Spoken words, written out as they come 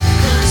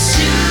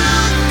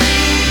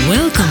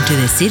Welcome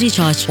to the City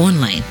Church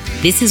Online.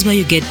 This is where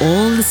you get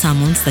all the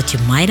sermons that you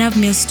might have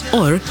missed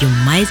or you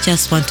might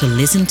just want to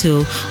listen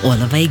to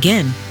all over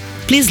again.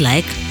 Please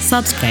like,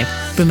 subscribe,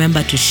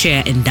 remember to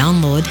share and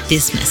download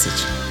this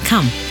message.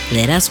 Come,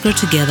 let us grow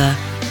together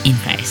in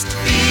Christ.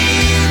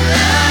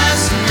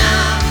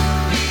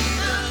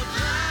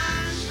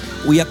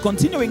 We are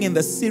continuing in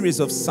the series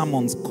of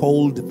sermons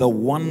called The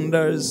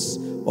Wonders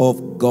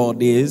of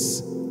God's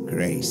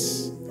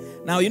Grace.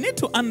 Now, you need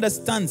to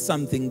understand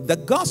something. The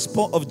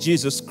gospel of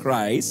Jesus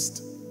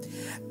Christ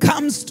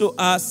comes to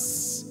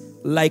us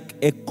like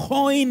a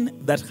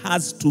coin that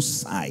has two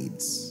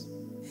sides,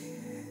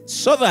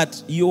 so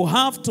that you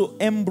have to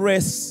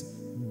embrace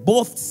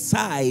both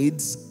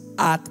sides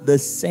at the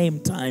same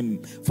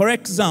time. For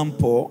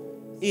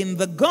example, in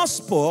the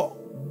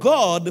gospel,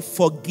 God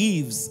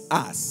forgives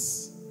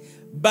us,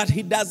 but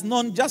He does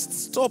not just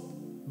stop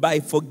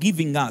by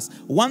forgiving us.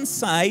 One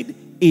side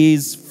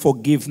is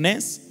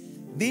forgiveness.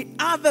 The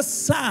other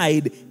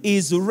side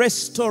is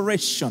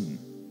restoration.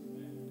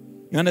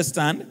 You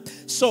understand?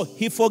 So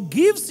He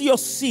forgives your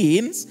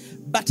sins,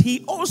 but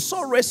He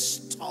also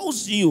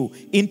restores you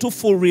into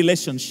full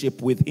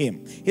relationship with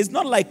Him. He's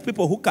not like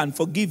people who can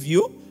forgive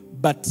you,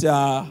 but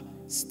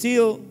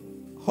still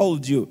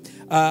hold you.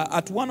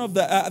 At one of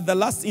the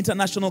last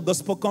International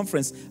Gospel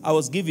Conference, I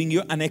was giving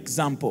you an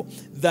example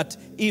that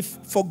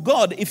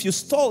if you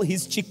stole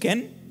His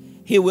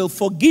chicken, He will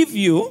forgive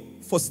you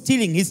for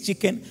stealing His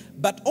chicken,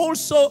 but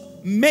also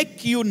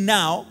make you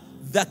now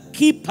the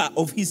keeper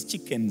of His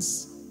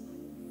chickens.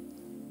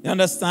 You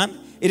understand?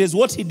 It is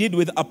what He did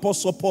with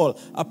Apostle Paul.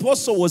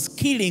 Apostle was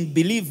killing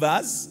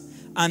believers,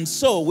 and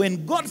so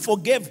when God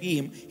forgave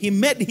him, He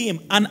made him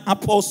an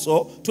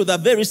apostle to the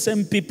very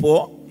same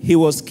people he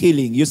was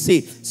killing. You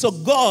see? So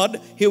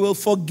God, He will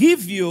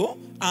forgive you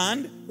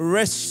and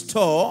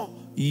restore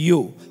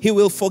you. He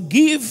will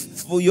forgive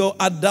for your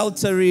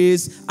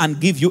adulteries and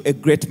give you a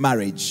great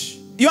marriage.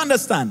 You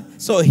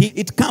understand? So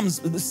it comes.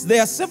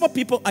 There are several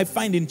people I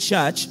find in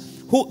church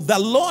who the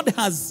Lord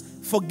has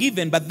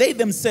forgiven, but they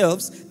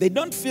themselves, they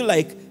don't feel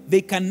like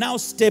they can now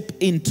step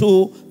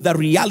into the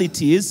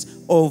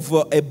realities of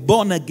a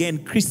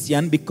born-again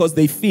Christian because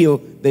they feel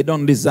they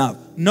don't deserve.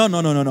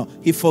 No.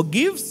 He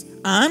forgives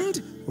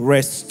and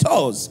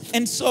restores.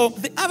 And so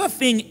the other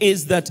thing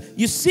is that,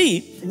 you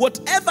see,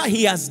 whatever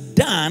He has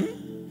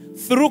done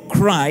through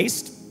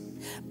Christ,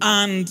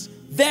 and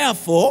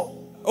therefore,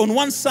 on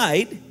one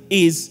side,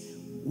 is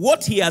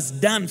what He has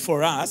done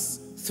for us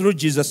through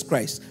Jesus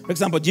Christ. For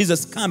example,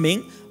 Jesus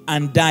coming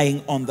and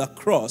dying on the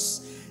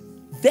cross.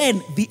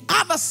 Then the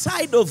other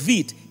side of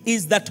it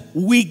is that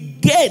we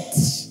get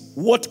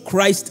what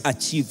Christ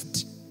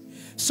achieved.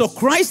 So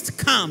Christ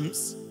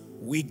comes,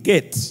 we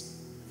get.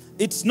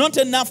 It's not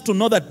enough to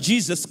know that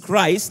Jesus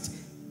Christ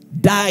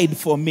died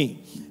for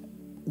me.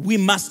 We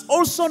must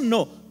also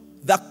know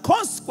the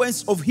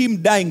consequence of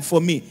Him dying for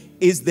me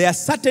is there are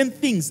certain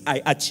things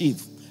I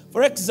achieve.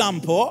 For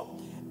example,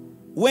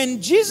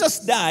 when Jesus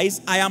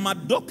dies, I am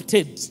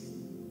adopted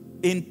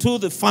into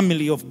the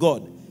family of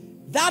God.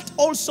 That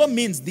also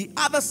means the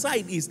other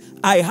side is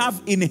I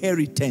have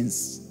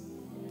inheritance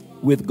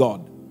with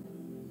God.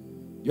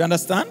 You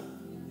understand?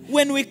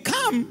 When we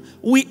come,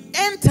 we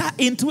enter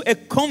into a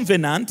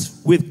covenant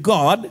with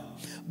God,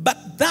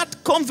 but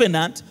that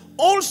covenant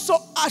also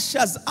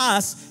ushers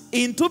us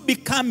into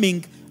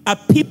becoming a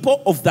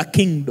people of the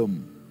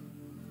kingdom.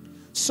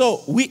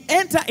 So we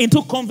enter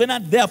into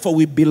covenant, therefore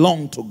we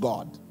belong to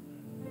God.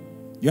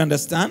 You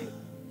understand?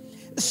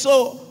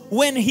 So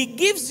when He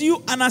gives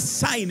you an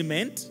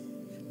assignment,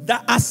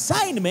 the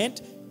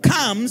assignment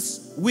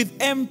comes with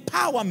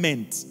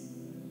empowerment.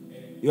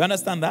 You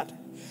understand that?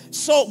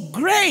 So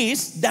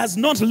grace does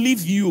not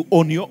leave you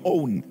on your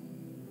own.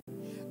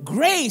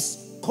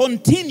 Grace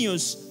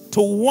continues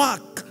to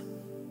work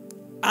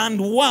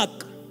and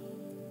work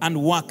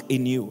and work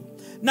in you.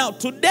 Now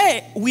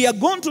today we are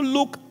going to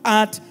look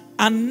at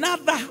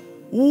another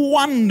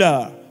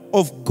wonder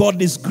of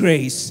God's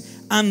grace.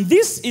 And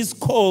this is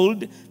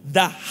called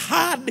the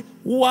hard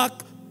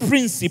work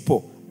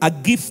principle, a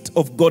gift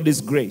of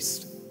God's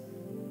grace.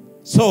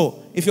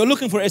 So, if you're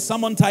looking for a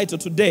sermon title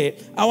today,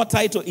 our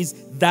title is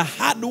the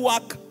hard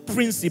work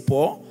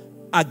principle,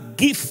 a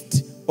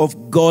gift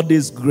of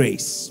God's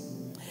grace.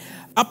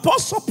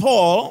 Apostle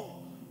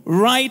Paul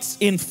writes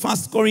in 1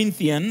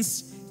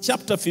 Corinthians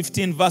chapter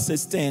 15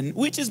 verses 10,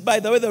 which is, by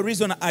the way, the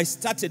reason I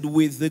started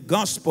with the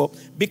gospel,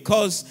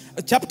 because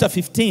chapter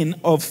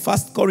 15 of 1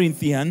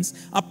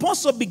 Corinthians,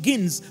 Apostle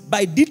begins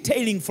by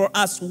detailing for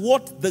us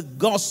what the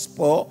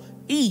gospel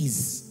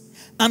is.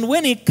 And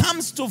when it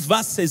comes to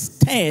verses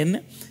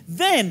 10,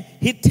 then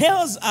he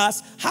tells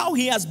us how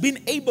he has been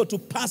able to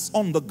pass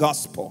on the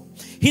gospel.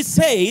 He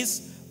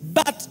says,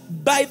 but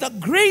by the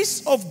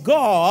grace of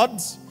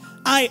God,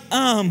 I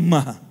am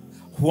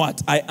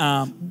what I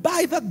am.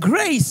 By the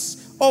grace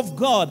of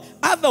God.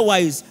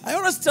 Otherwise, I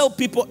always tell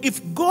people,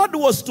 if God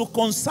was to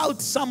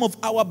consult some of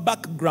our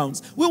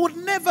backgrounds, we would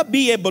never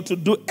be able to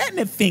do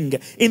anything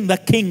in the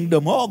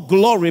kingdom. Oh,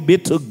 glory be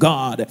to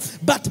God.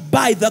 But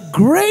by the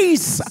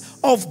grace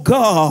of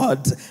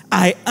God,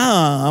 I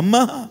am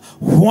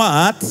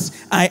what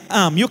I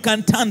am. You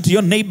can turn to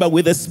your neighbor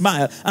with a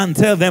smile and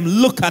tell them,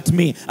 look at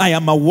me. I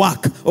am a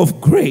work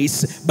of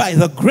grace. By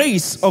the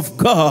grace of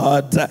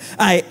God,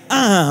 I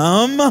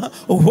am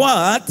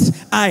what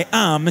I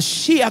am.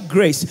 Sheer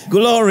grace.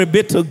 Glory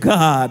be to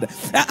God.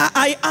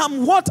 I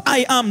am what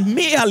I am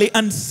merely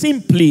and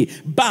simply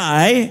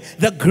by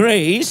the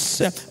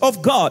grace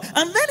of God.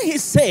 And then he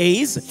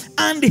says,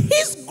 and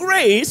his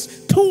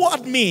grace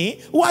toward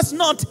me was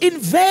not in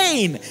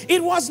vain.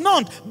 It was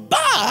not.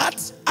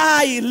 But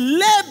I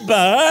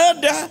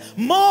labored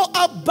more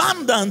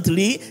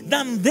abundantly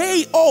than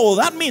they all.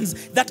 That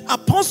means that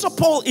Apostle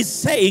Paul is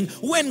saying,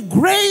 when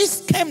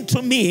grace came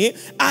to me,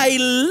 I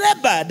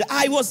labored.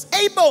 I was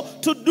able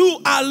to do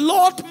a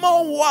lot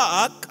more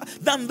work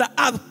than the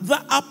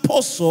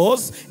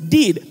apostles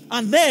did.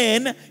 And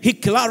then he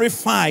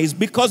clarifies,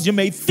 because you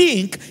may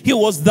think he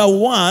was the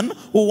one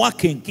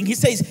working. He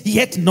says,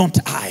 yet not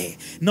I,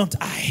 not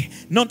I,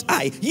 not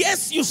I.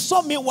 Yes, you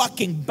saw me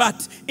working,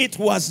 but it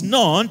was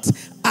not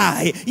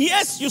I.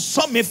 Yes, you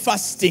saw me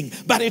fasting,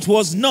 but it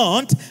was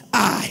not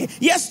I.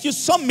 Yes, you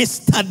saw me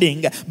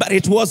studying, but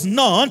it was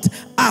not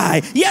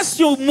I. Yes,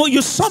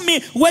 you saw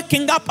me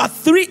waking up at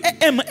 3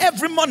 a.m.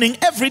 every morning,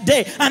 every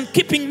day, and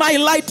keeping my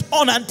light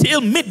on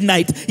until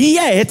midnight.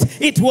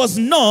 Yet, it was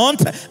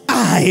not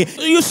I.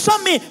 You saw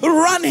me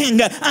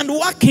running and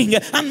walking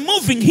and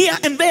moving here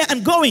and there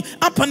and going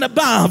up and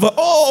above.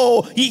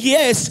 Oh,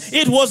 yes,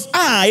 it was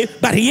I,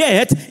 but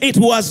yet it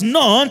was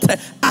not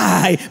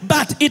I.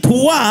 But it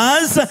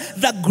was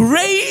the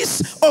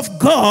grace of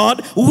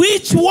God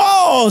which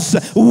was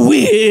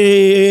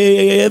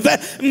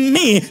with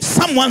me.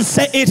 Someone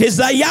say it is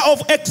a year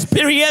of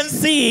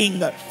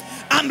experiencing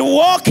and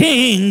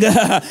walking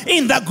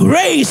in the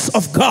grace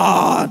of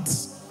God.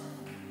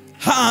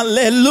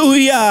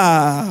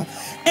 Hallelujah.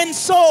 And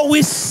so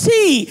we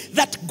see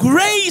that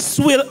grace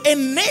will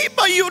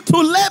enable you to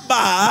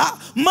labor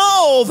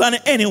more than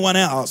anyone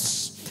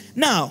else.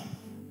 Now,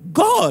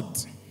 God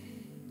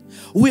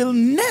will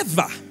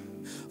never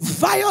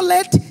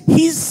violate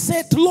his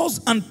set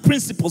laws and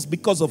principles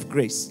because of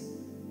grace.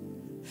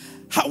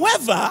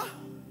 However,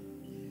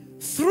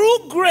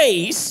 through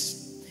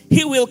grace,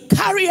 he will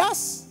carry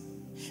us,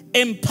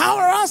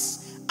 empower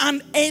us,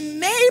 and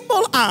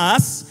enable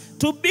us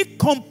to be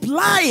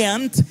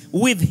compliant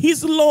with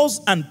his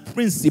laws and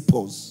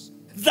principles.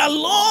 The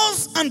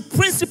laws and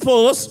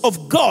principles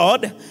of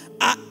God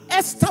are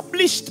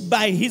established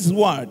by his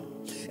word.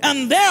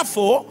 And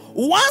therefore,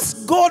 once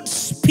God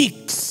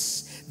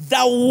speaks,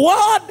 the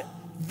word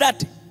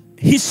that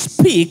he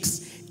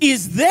speaks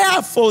is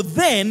therefore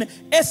then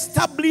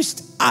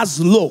established as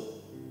law.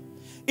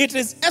 It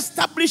is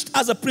established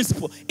as a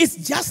principle. It's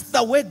just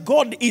the way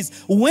God is.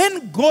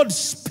 When God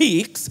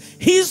speaks,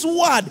 his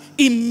word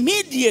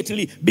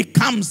immediately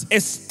becomes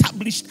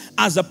established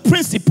as a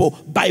principle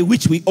by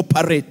which we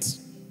operate.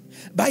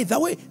 By the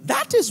way,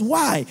 that is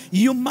why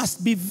you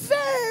must be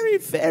very,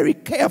 very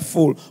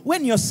careful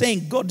when you're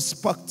saying, God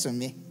spoke to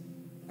me.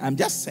 I'm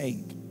just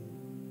saying.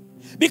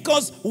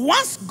 Because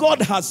once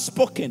God has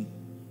spoken,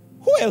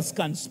 who else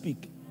can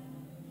speak?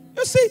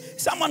 You see,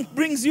 someone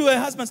brings you a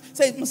husband,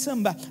 says,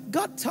 Musamba,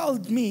 God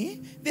told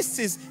me this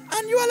is,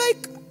 and you are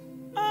like,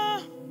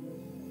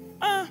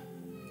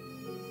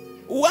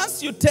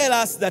 Once you tell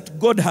us that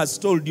God has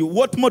told you,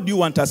 what more do you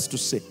want us to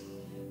say?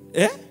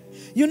 Eh?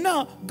 You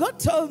know, God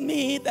told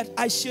me that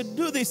I should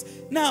do this.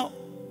 Now,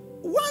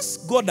 once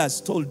God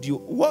has told you,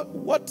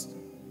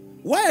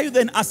 why are you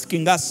then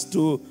asking us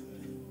to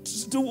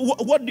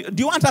what do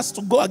you want us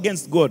to go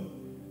against God?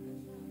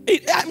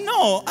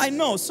 I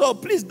know. So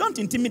please don't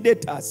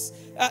intimidate us.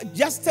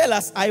 Just tell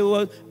us,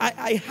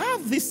 I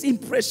have this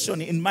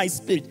impression in my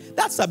spirit.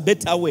 That's a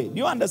better way. Do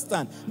you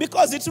understand?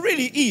 Because it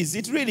really is.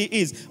 It really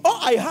is. Oh,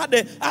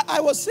 I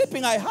was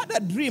sleeping. I had a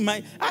dream.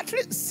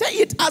 Say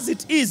it as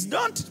it is.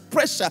 Don't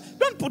pressure.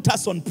 Don't put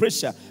us on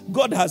pressure.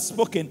 God has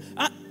spoken.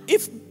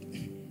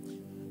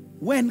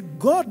 When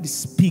God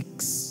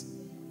speaks,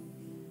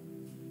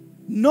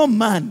 no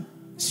man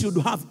should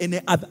have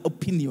any other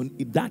opinion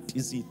if that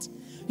is it.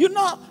 You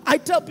know, I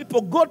tell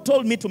people, God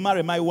told me to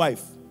marry my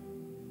wife.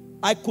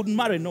 I could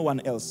marry no one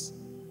else.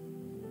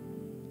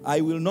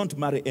 I will not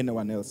marry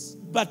anyone else.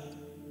 But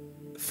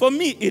for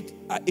me,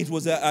 it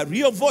was a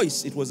real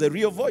voice. It was a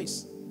real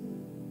voice.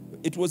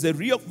 It was a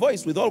real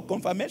voice with all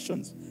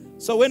confirmations.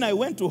 So when I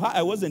went to her,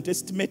 I wasn't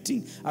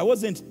estimating. I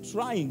wasn't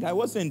trying. I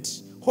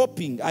wasn't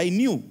hoping. I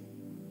knew.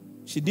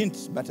 She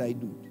didn't, but I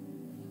do.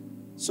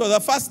 So the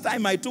first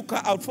time I took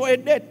her out for a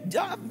date,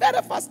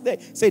 very first day,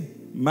 said,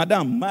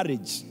 Madam,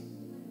 marriage.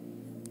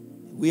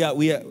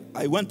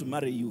 I want to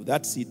marry you.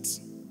 That's it.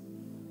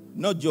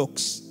 No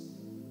jokes.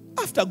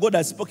 After God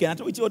has spoken,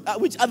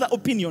 which other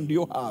opinion do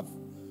you have?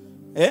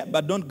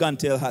 But don't go and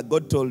tell her,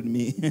 God told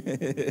me.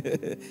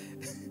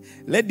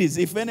 Ladies,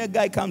 if any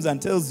guy comes and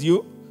tells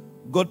you,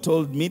 God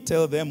told me,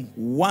 tell them,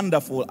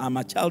 wonderful, I'm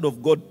a child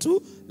of God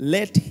too.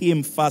 Let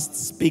him first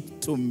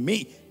speak to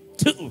me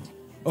too.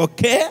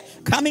 Okay?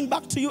 Coming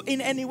back to you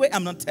in any way.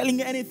 I'm not telling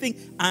you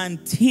anything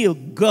until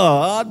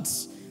God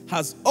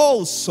has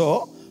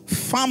also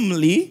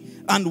firmly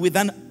and with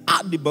an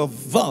audible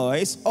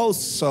voice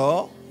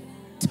also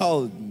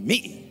told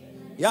me.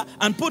 Yeah?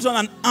 And put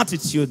on an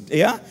attitude.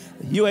 Yeah?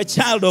 You're a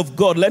child of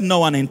God. Let no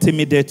one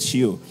intimidate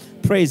you.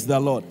 Praise the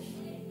Lord.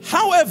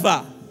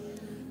 However,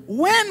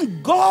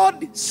 when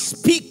God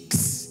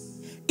speaks,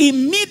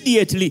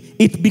 immediately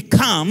it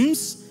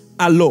becomes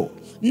a law.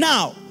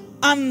 Now,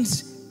 and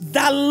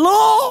the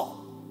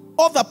law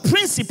or the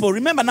principle,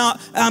 remember now,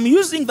 I'm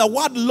using the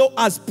word law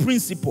as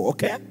principle,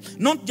 okay?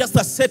 Not just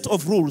a set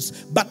of rules,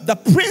 but the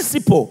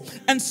principle.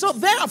 And so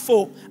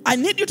therefore, I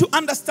need you to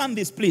understand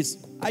this, please.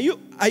 Are you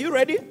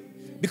ready?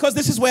 Because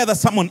this is where the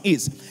sermon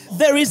is.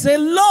 There is a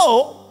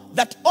law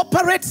that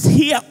operates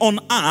here on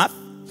earth.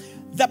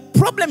 The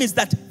problem is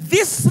that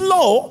this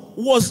law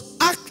was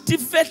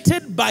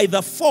activated by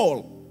the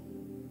fall.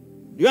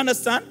 Do you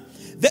understand?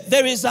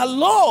 There is a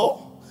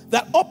law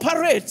that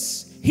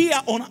operates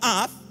here on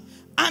earth,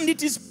 and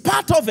it is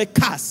part of a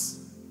curse.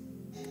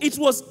 It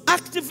was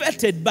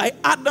activated by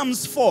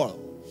Adam's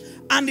fall.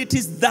 And it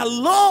is the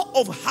law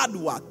of hard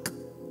work,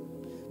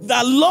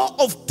 the law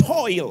of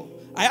toil.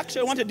 I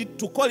actually wanted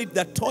to call it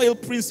the toil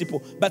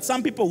principle, but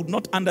some people would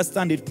not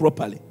understand it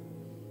properly.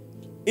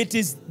 It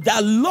is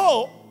the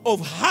law of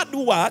hard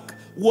work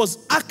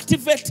was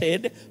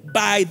activated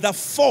by the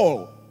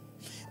fall.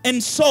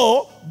 And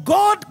so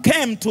God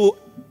came to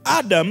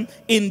Adam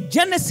in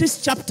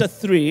Genesis chapter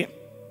 3,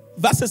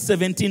 verses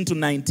 17 to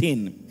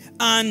 19.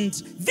 And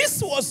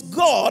this was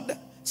God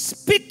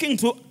speaking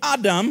to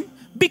Adam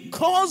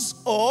because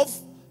of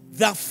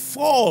the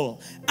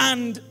fall.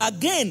 And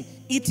again,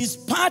 it is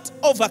part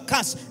of a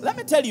curse. Let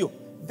me tell you,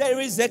 there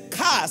is a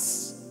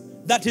curse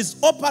that is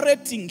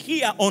operating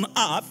here on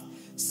earth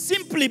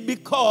simply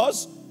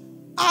because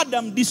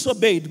Adam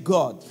disobeyed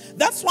God.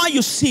 That's why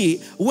you see,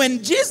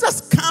 when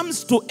Jesus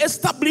comes to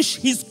establish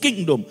his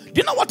kingdom, do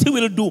you know what he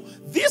will do?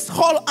 This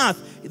whole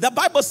earth, the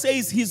Bible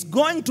says he's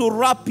going to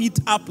wrap it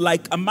up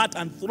like a mat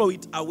and throw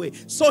it away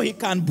so he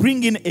can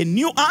bring in a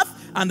new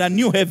earth and a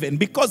new heaven.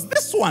 Because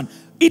this one,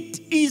 it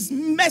is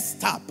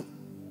messed up.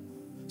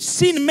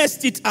 Sin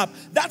messed it up.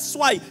 That's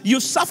why you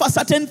suffer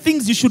certain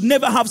things you should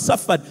never have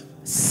suffered.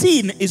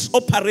 Sin is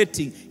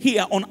operating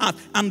here on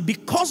earth. And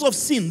because of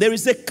sin, there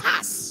is a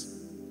curse.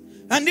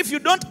 And if you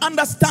don't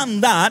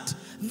understand that,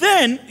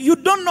 then you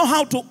don't know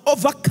how to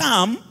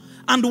overcome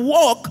and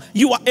walk.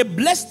 You are a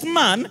blessed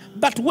man,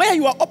 but where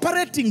you are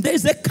operating, there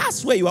is a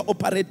curse where you are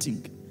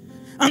operating.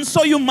 And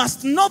so you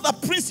must know the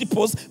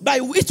principles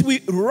by which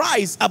we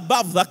rise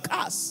above the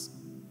curse.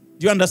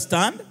 Do you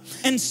understand?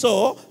 And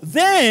so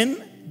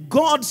then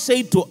God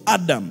said to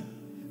Adam,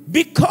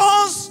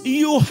 because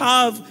you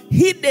have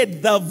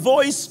heeded the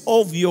voice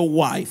of your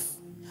wife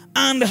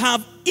and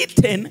have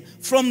eaten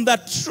from the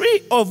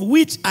tree of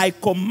which I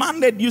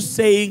commanded you,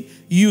 saying,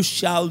 you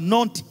shall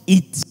not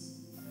eat.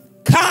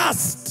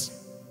 Cursed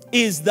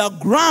is the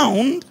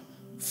ground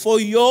for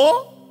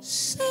your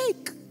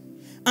sake.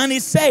 And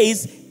it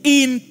says,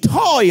 in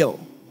toil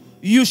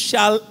you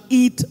shall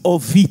eat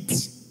of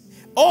it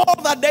all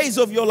the days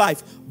of your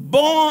life.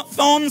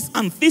 Thorns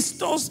and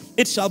thistles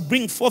it shall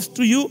bring forth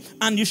to you,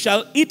 and you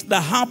shall eat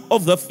the herb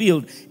of the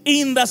field.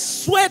 In the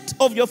sweat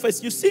of your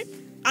face. You see,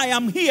 I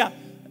am here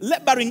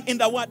laboring in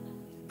the word.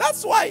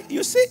 That's why,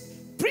 you see,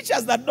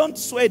 preachers that don't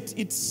sweat,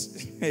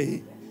 it's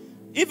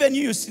even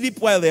you sleep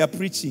while they are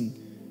preaching.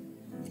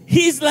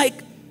 He's like,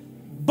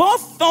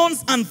 both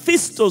thorns and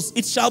thistles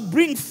it shall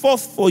bring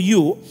forth for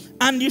you,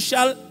 and you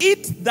shall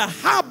eat the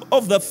herb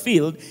of the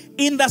field.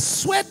 In the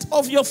sweat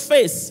of your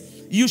face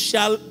you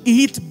shall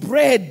eat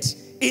bread.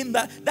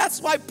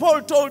 That's why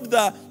Paul told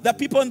the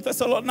people in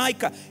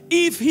Thessalonica,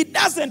 if he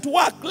doesn't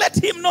work, let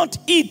him not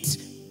eat.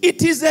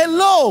 It is a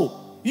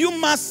law. You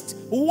must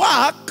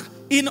work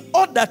in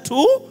order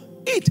to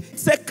eat.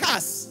 It's a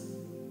curse.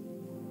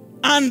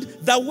 And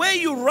the way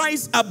you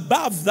rise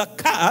above the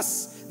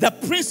curse, the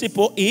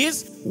principle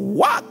is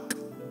work.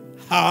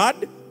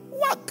 Hard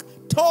work.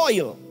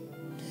 Toil.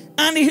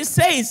 And he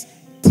says,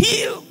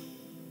 till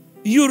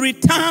you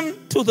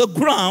return to the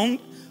ground,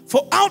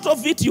 for out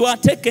of it you are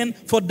taken,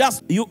 for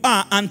dust you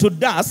are, and to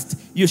dust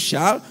you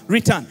shall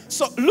return.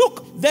 So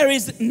look, there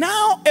is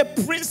now a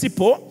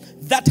principle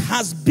that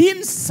has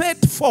been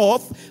set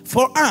forth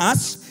for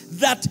us,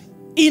 that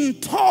in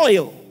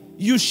toil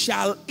you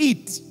shall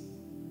eat.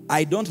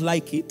 I don't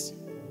like it.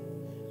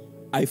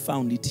 I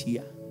found it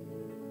here.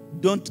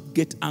 Don't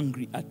get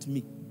angry at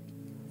me.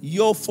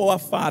 Your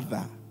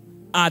forefather,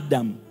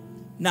 Adam.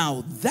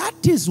 Now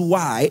that is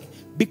why,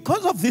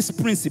 because of this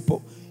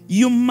principle,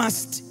 you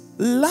must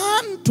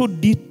learn to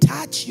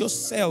detach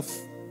yourself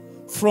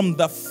from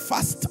the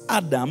first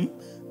Adam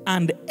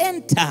and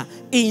enter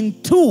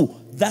into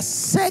the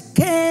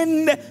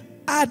second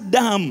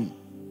Adam.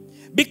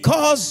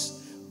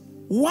 Because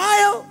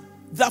while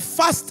the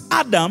first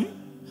Adam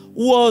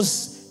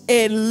was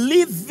a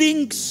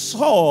living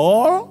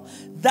soul,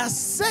 the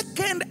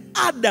second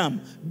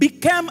Adam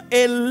became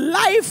a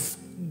life-giving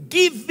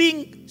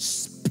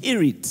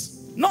spirit.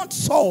 not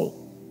soul.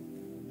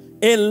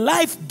 A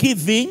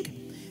life-giving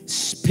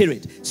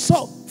spirit.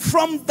 So,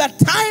 from the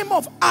time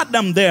of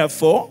Adam,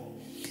 therefore,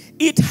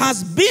 it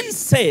has been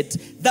said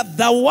that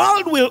the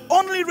world will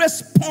only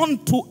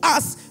respond to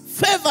us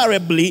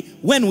favorably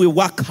when we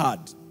work hard.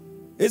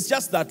 It's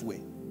just that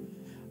way.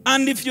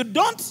 And if you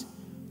don't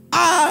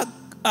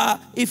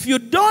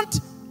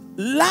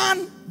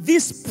learn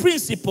this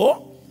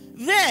principle,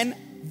 then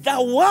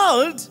the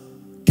world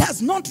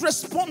does not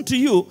respond to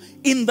you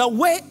in the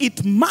way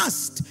it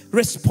must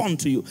respond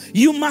to you.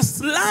 You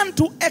must learn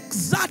to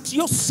exert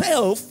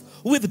yourself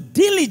with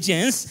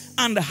diligence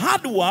and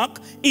hard work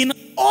in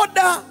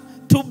order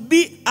to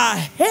be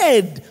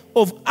ahead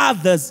of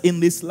others in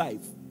this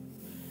life.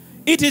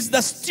 It is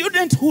the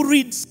student who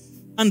reads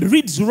and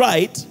reads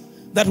right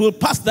that will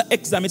pass the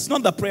exam. It's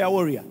not the prayer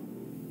warrior.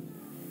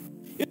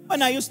 You know,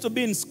 when I used to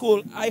be in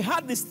school, I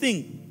had this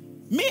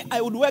thing. Me,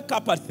 I would wake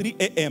up at 3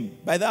 a.m.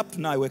 By that up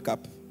to now, I wake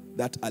up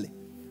that early.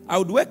 I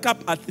would wake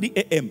up at 3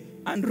 a.m.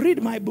 and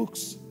read my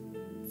books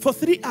for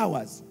 3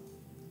 hours.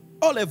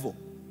 O-level.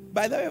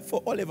 By the way,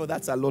 for O-level,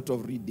 that's a lot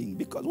of reading.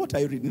 Because what are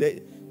you reading?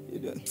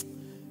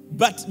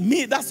 But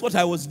me, that's what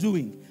I was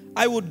doing.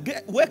 I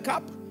would wake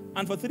up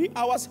and for 3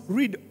 hours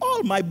read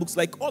all my books,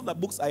 like all the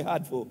books I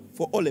had for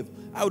O-level.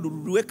 I would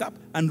wake up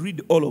and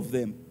read all of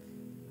them.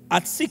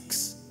 At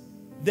 6,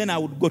 then I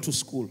would go to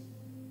school.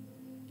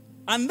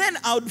 And then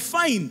I would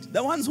find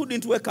the ones who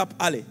didn't wake up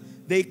early.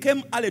 They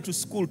came early to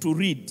school to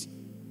read.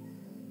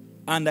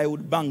 And I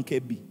would bang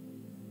KB.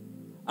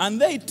 And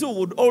they too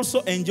would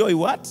also enjoy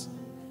what?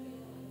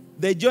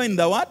 They join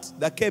the what?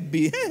 The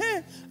KB.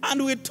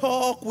 And we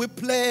talk, we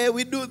play,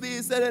 we do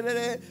this.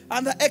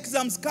 And the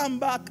exams come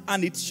back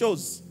and it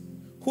shows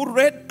who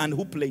read and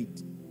who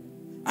played.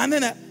 And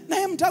then,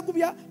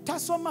 Mutagubya,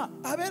 tasoma,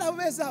 abera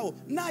wezao,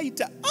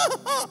 naita.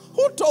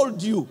 Who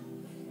told you?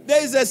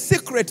 There is a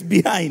secret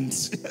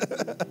behind.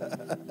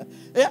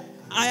 Yeah,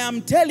 I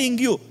am telling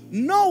you,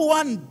 no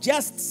one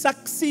just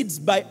succeeds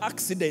by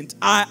accident.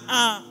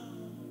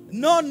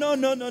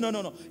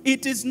 No.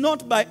 It is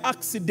not by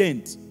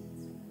accident.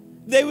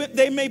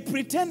 They may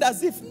pretend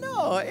as if,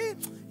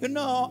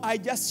 I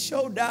just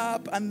showed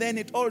up and then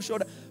it all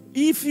showed up.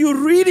 If you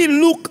really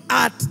look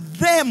at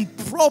them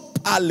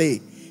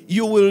properly,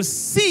 you will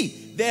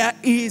see there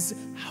is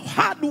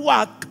hard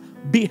work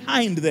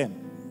behind them.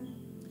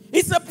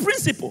 It's a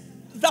principle.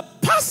 The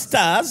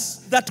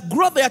pastors that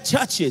grow their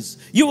churches,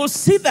 you will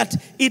see that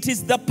it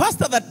is the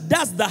pastor that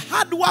does the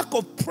hard work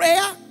of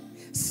prayer,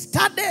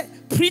 study,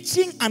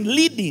 preaching, and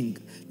leading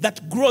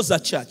that grows a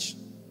church.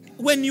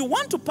 When you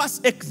want to pass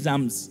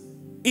exams,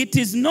 it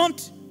is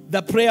not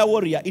the prayer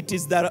warrior, it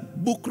is the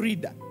book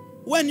reader.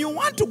 When you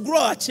want to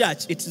grow a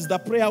church, it is the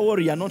prayer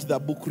warrior, not the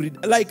book reader.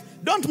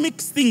 Don't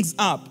mix things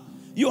up.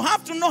 You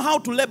have to know how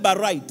to labor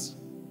right.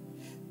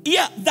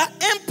 Yeah, the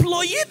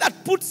employee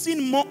that puts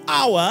in more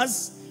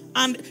hours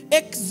and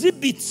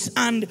exhibits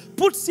and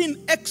puts in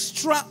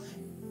extra,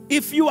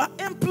 if you are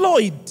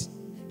employed,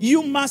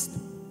 you must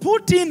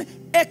put in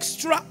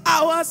extra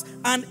hours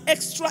and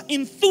extra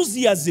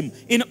enthusiasm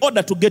in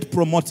order to get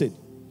promoted.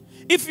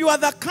 If you are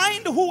the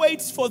kind who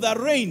waits for the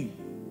rain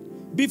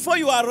before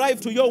you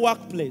arrive to your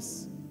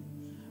workplace,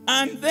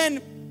 and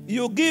then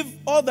you give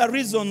all the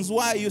reasons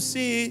why, you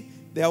see,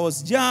 there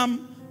was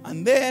jam,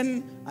 and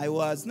then I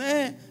was,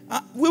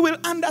 we will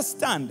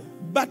understand.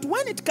 But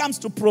when it comes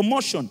to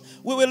promotion,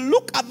 we will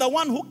look at the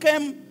one who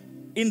came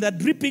in the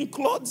dripping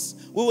clothes.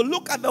 We will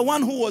look at the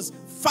one who was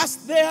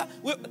first there.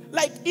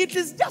 It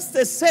is just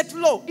a set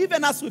law.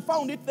 Even as we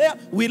found it there,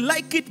 we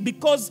like it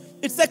because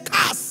it's a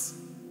curse.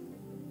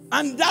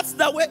 And that's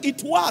the way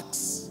it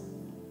works.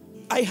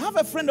 I have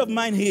a friend of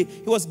mine, he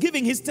was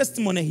giving his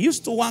testimony. He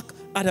used to work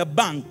at a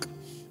bank.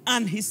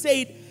 And he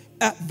said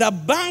the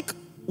bank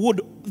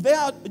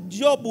their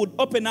job would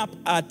open up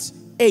at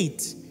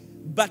 8.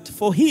 But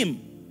for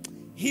him,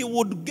 he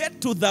would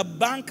get to the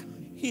bank.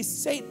 He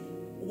said,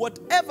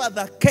 whatever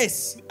the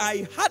case,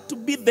 I had to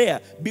be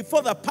there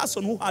before the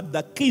person who had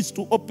the keys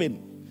to open.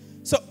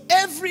 So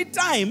every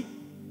time,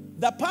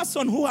 the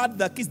person who had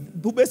the keys,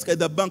 who basically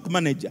the bank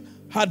manager,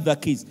 had the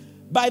keys.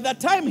 By the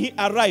time he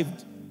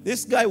arrived,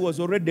 this guy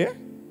was already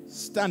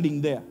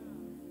standing there.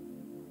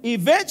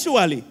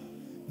 Eventually,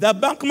 the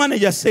bank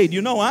manager said,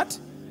 you know what?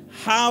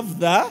 Have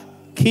the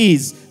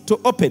keys to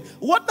open.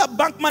 What the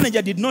bank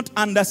manager did not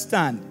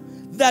understand,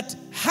 that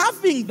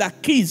having the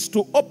keys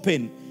to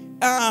open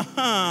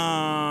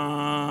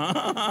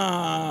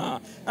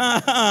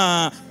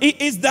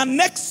is the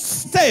next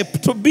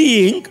step to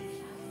being.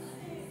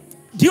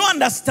 Do you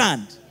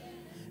understand?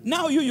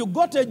 Now you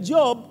got a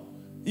job,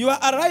 you are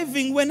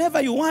arriving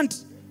whenever you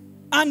want,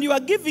 and you are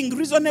giving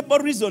reasonable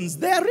reasons.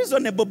 They are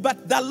reasonable,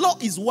 but the law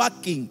is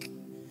working.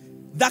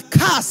 The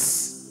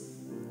curse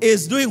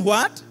is doing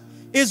what?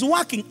 Is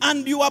working.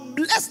 And you are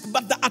blessed,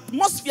 but the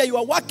atmosphere you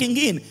are working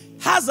in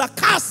has a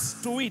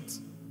curse to it.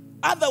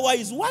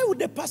 Otherwise, why would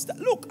the pastor,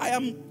 look, I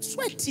am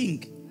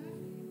sweating,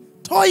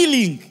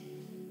 toiling,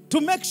 to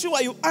make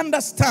sure you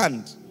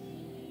understand.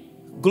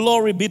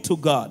 Glory be to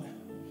God.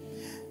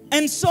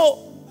 And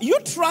so, you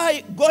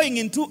try going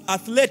into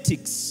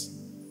athletics,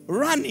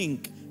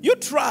 running. You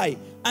try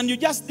and you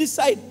just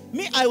decide,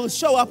 me, I will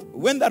show up.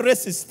 When the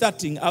race is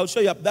starting, I'll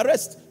show you up. The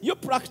rest, you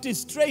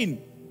practice,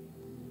 train.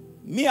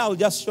 Me, I'll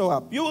just show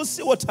up. You will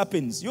see what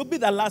happens. You'll be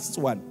the last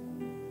one.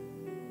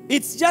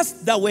 It's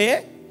just the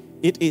way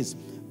it is.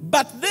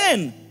 But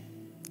then,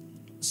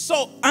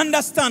 so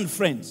understand,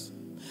 friends,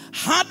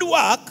 hard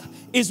work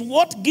is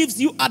what gives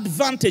you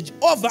advantage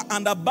over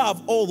and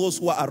above all those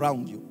who are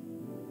around you.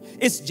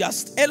 It's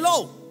just a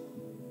law.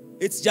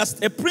 It's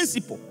just a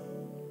principle.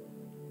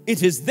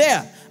 It is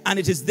there, and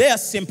it is there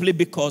simply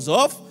because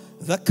of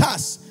the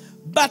curse.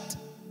 But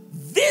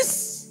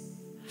this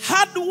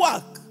hard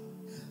work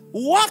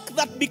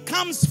that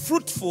becomes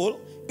fruitful,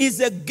 is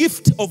a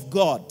gift of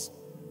God.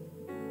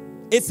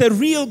 It's a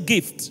real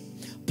gift.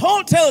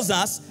 Paul tells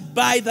us,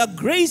 by the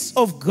grace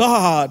of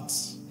God,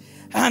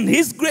 and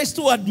his grace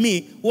toward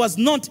me was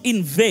not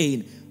in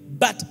vain,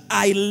 but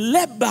I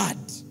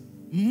labored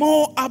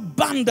more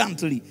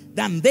abundantly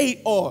than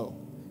they all.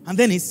 And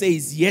then he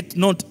says, yet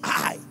not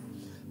I,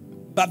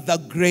 but the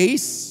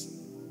grace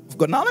of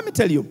God. Now let me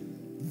tell you,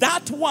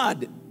 that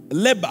word,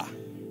 labor,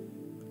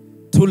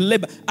 to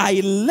labor,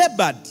 I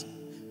labored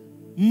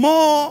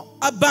more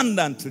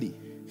abundantly,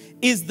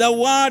 is the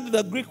word,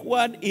 the Greek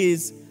word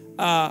is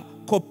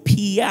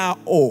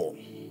kopiao.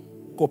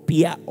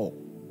 Kopiao.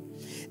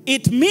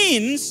 It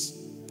means,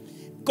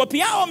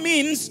 kopiao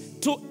means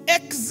to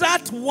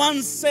exert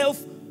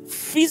oneself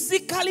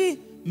physically,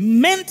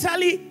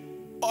 mentally,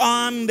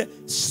 and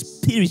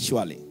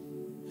spiritually.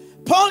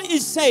 Paul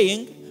is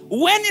saying,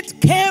 when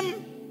it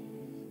came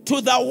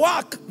to the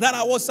work that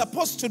I was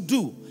supposed to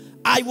do,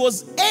 I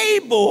was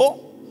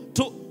able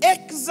to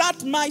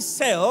exert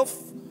myself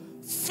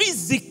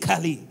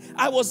physically.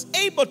 I was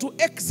able to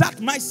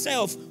exert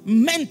myself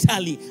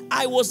mentally.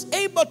 I was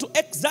able to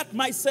exert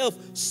myself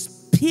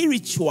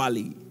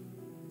spiritually.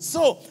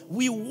 So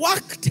we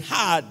worked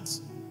hard.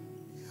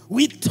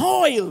 We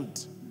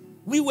toiled.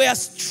 We were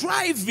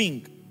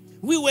striving.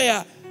 We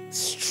were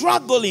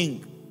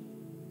struggling.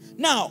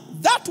 Now,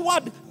 that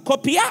word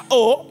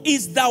kopiao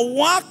is the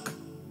work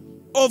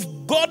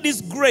of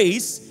God's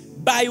grace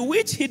by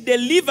which he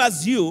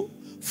delivers you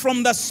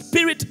from the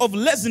spirit of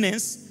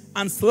laziness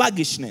and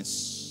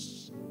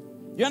sluggishness.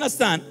 You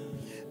understand?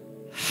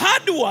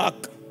 Hard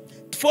work,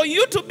 for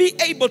you to be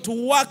able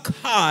to work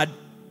hard,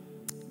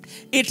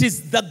 it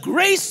is the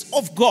grace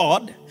of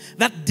God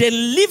that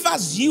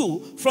delivers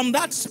you from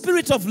that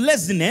spirit of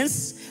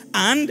laziness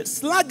and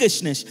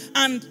sluggishness.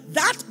 And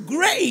that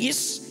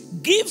grace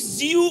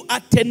gives you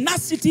a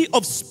tenacity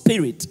of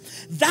spirit.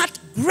 That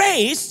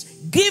grace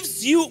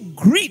gives you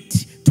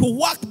grit to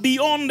work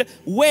beyond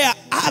where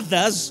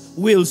others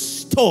will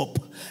stop.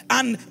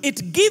 And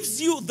it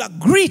gives you the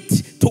grit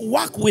to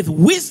work with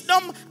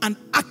wisdom and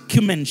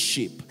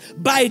acumenship.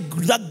 By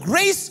the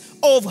grace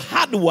of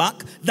hard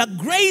work, the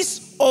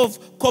grace of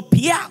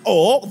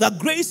kopiao, the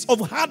grace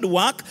of hard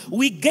work,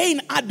 we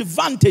gain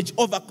advantage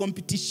over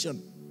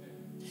competition.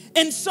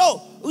 And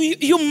so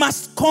you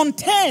must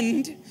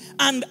contend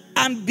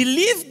and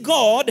believe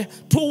God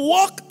to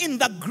walk in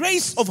the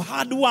grace of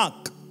hard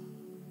work.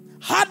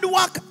 Hard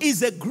work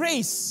is a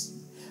grace.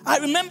 I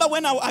remember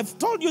when I've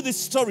told you this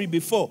story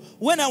before.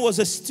 When I was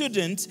a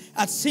student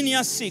at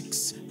Senior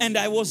 6 and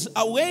I was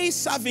away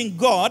serving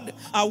God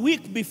a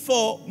week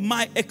before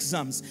my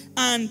exams.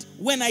 And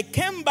when I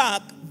came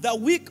back the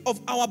week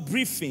of our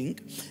briefing,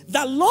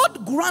 the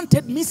Lord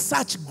granted me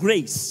such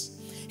grace.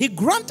 He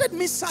granted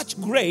me such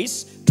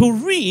grace to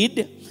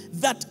read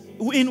that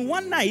in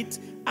one night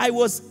I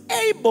was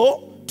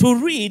able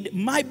to read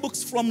my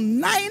books from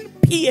 9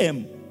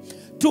 p.m.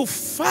 to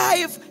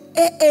 5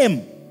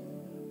 a.m.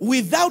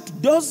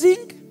 without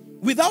dozing,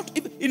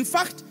 in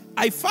fact,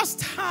 I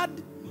first heard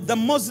the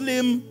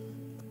Muslim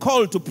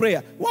call to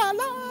prayer.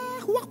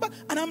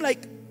 And I'm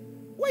like,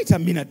 wait a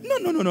minute.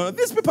 No.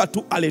 These people are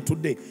too early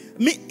today.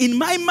 In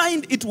my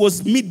mind, it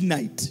was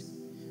midnight.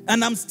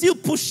 And I'm still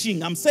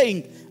pushing. I'm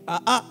saying,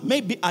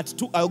 maybe at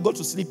 2 I'll go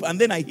to sleep. And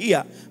then I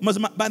hear,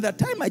 by the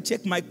time I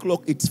check my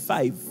clock, it's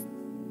 5.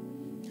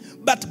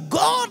 But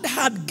God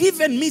had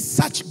given me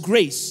such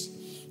grace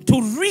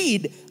to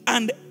read,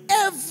 and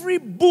every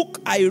book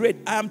I read,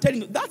 I am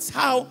telling you, that's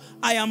how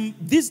I am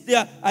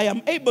I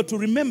am able to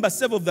remember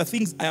several of the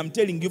things I am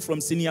telling you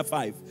from Senior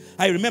 5.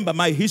 I remember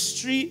my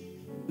history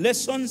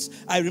lessons.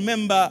 I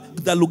remember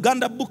the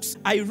Luganda books.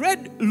 I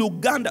read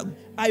Luganda.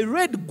 I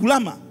read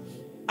grammar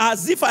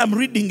as if I am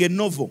reading a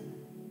novel.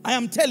 I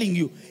am telling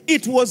you,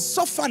 it was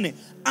so funny.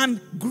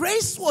 And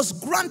grace was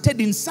granted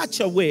in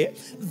such a way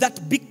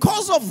that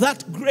because of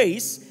that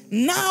grace,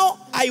 now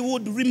I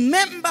would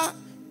remember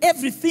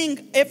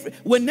everything.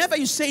 Whenever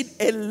you said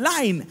a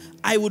line,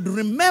 I would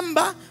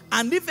remember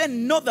and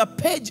even know the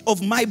page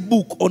of my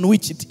book on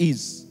which it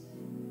is.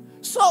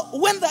 So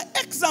when the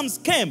exams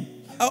came,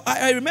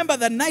 I remember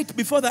the night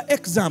before the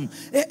exam,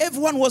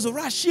 everyone was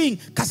rushing.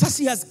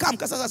 Kasasi has come.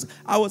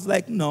 I was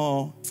like,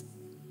 no.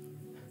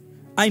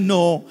 I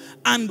know.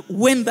 And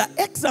when the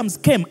exams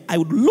came, I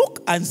would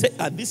look and say,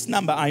 this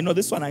number, I know,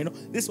 this one I know,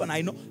 this one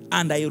I know.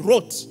 And I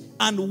wrote.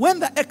 And when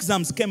the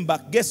exams came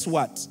back, guess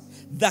what?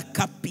 The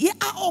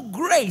Kapiao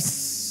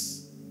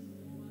grace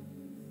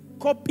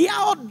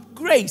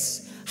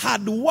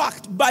had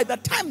worked. By the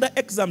time the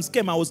exams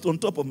came, I was on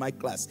top of my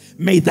class.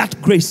 May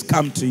that grace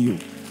come to you.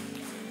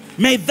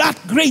 May that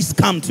grace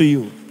come to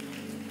you.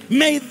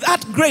 May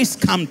that grace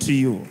come to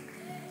you.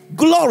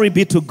 Glory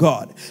be to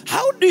God.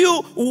 How do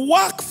you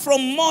work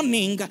from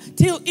morning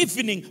till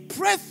evening,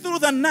 pray through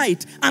the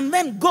night, and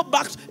then go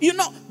back?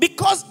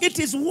 Because it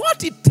is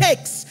what it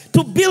takes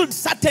to build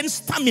certain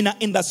stamina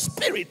in the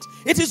spirit.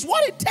 It is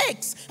what it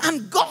takes.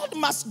 And God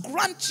must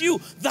grant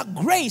you the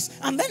grace.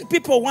 And then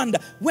people wonder,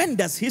 when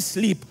does he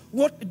sleep?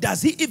 What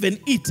does he even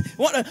eat?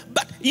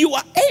 But you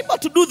are able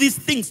to do these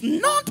things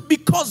not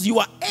because you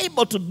are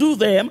able to do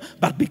them,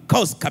 but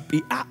because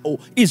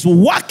Kapiao is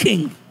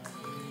working.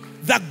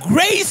 The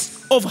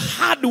grace of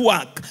hard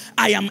work.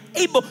 I am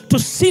able to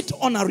sit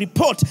on a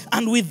report,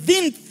 and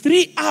within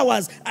 3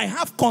 hours, I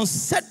have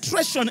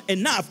concentration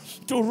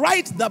enough to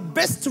write the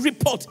best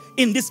report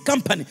in this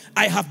company.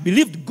 I have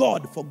believed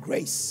God for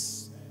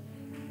grace.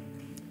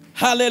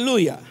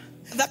 Hallelujah.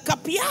 The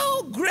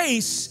Kapiao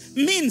grace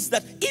means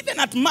that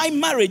even at my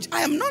marriage,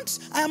 I am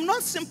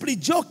not simply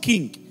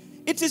joking.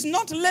 It is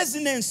not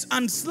laziness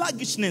and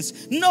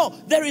sluggishness. No,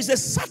 there is a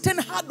certain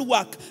hard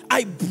work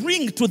I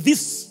bring to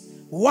this.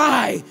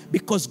 Why?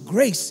 Because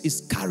grace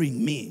is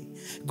carrying me.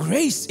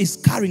 Grace is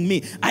carrying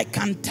me. I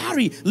can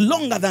tarry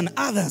longer than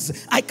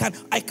others. I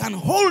can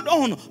hold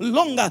on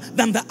longer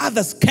than the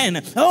others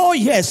can. Oh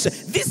yes,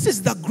 this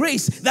is the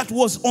grace that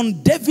was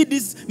on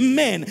David's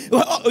men.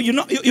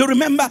 You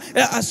remember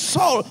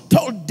Saul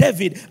told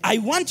David, I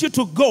want you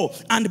to go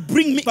and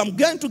bring me, if I'm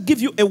going to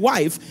give you a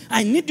wife,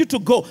 I need you to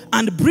go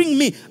and bring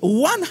me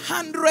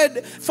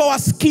 100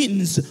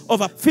 foreskins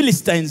of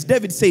Philistines.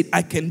 David said,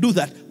 I can do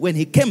that. When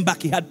he came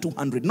back, he had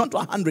 200, not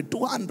 100,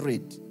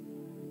 200.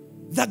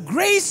 The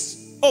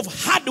grace of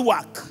hard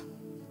work,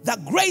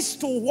 the grace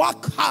to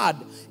work hard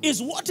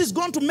is what is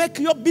going to make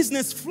your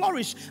business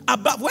flourish.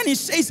 Above, when he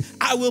says,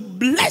 I will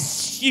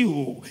bless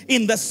you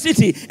in the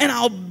city and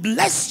I'll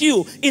bless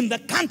you in the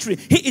country,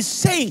 he is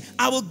saying,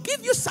 I will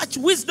give you such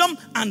wisdom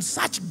and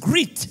such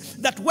grit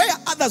that where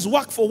others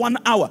work for 1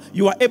 hour,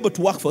 you are able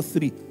to work for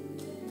 3.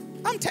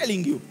 I'm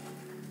telling you.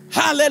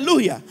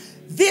 Hallelujah.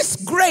 This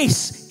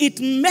grace, it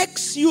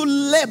makes you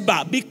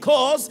labor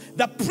because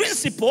the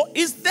principle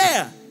is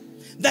there.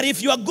 That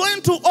if you are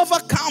going to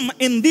overcome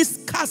in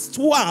this cursed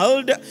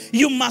world,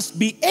 you must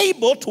be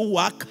able to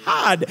work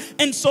hard.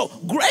 And so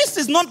grace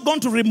is not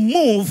going to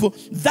remove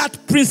that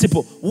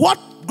principle. What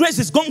grace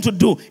is going to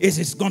do is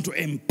it's going to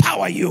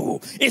empower you.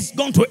 It's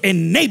going to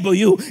enable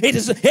you. It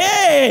is,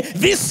 hey,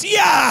 this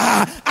year,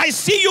 I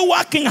see you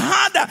working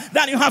harder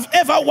than you have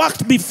ever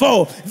worked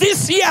before.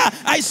 This year,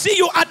 I see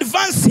you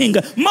advancing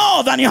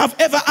more than you have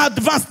ever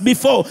advanced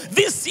before.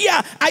 This year,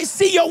 I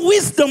see your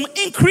wisdom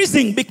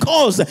increasing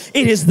because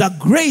it is the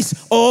grace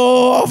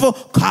of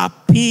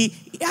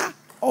Kapiao.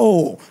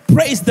 Oh,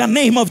 praise the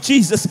name of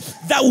Jesus.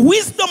 The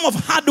wisdom of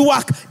hard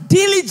work,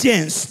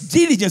 diligence.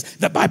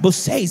 The Bible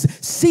says,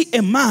 see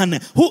a man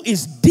who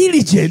is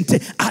diligent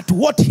at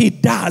what he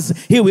does.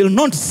 He will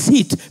not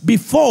sit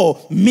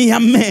before mere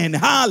men.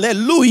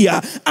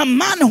 Hallelujah. A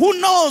man who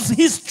knows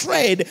his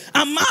trade.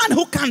 A man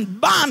who can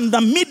burn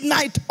the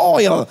midnight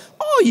oil.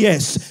 Oh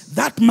yes,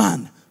 that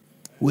man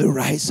will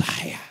rise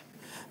higher.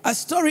 A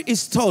story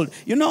is told.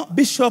 You know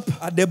Bishop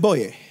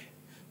Adeboye.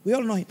 We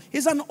all know him.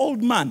 He's an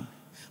old man.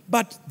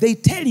 But they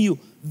tell you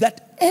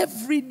that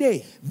every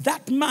day,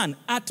 that man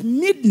at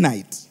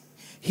midnight,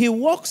 he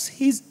walks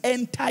his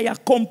entire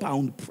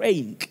compound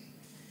praying.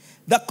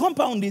 The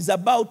compound is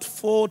about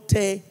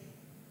 40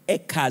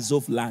 acres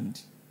of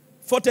land.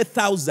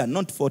 40,000,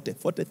 not 40,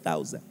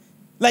 40,000.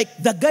 Like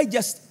the guy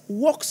just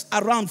walks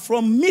around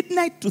from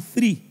midnight to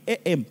 3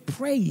 a.m.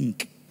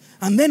 praying.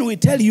 And then we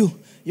tell you,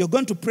 you're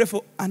going to pray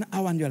for an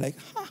hour and you're like,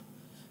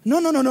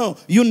 No.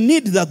 You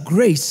need the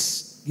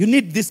grace. You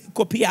need this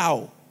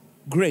Kapiao.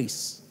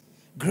 Grace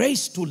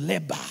to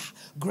labor,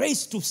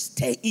 grace to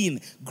stay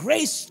in,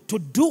 grace to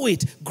do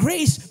it,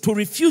 grace to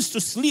refuse to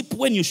sleep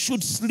when you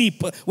should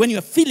sleep, when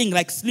you're feeling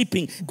like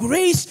sleeping,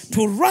 grace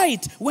to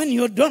write when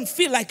you don't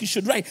feel like you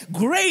should write,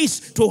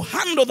 grace to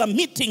handle the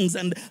meetings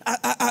and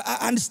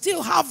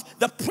still have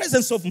the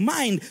presence of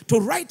mind to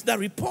write the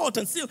report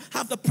and still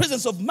have the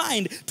presence of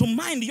mind to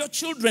mind your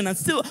children and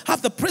still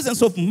have the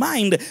presence of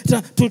mind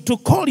to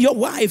call your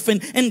wife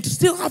and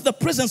still have the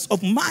presence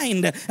of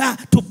mind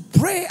to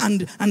pray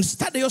and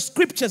study your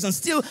scriptures and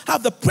still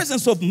have the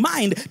presence of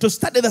mind to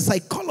study the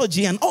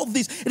psychology and all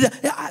this.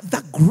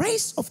 The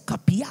grace of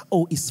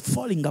Kapiao is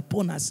falling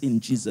upon us in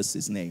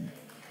Jesus' name.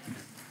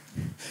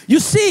 You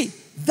see,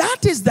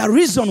 that is the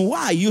reason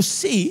why you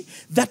see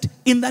that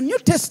in the New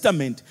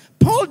Testament,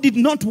 Paul did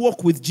not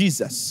walk with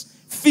Jesus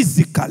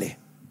physically.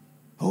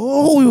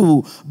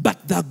 Oh,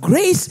 but the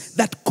grace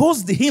that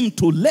caused him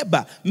to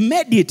labor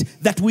made it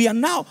that we are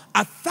now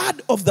a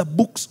third of the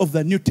books of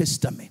the New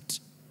Testament.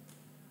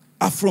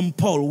 are from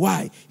Paul.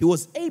 Why? He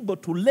was able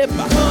to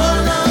labor.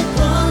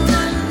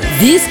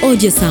 This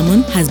audio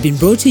sermon has been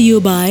brought to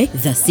you by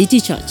The City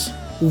Church.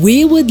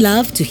 We would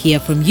love to hear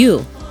from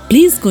you.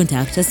 Please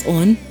contact us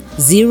on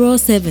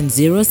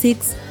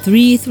 0706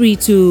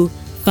 332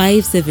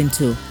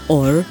 572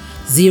 or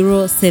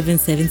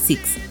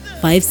 0776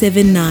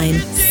 579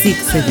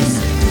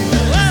 679.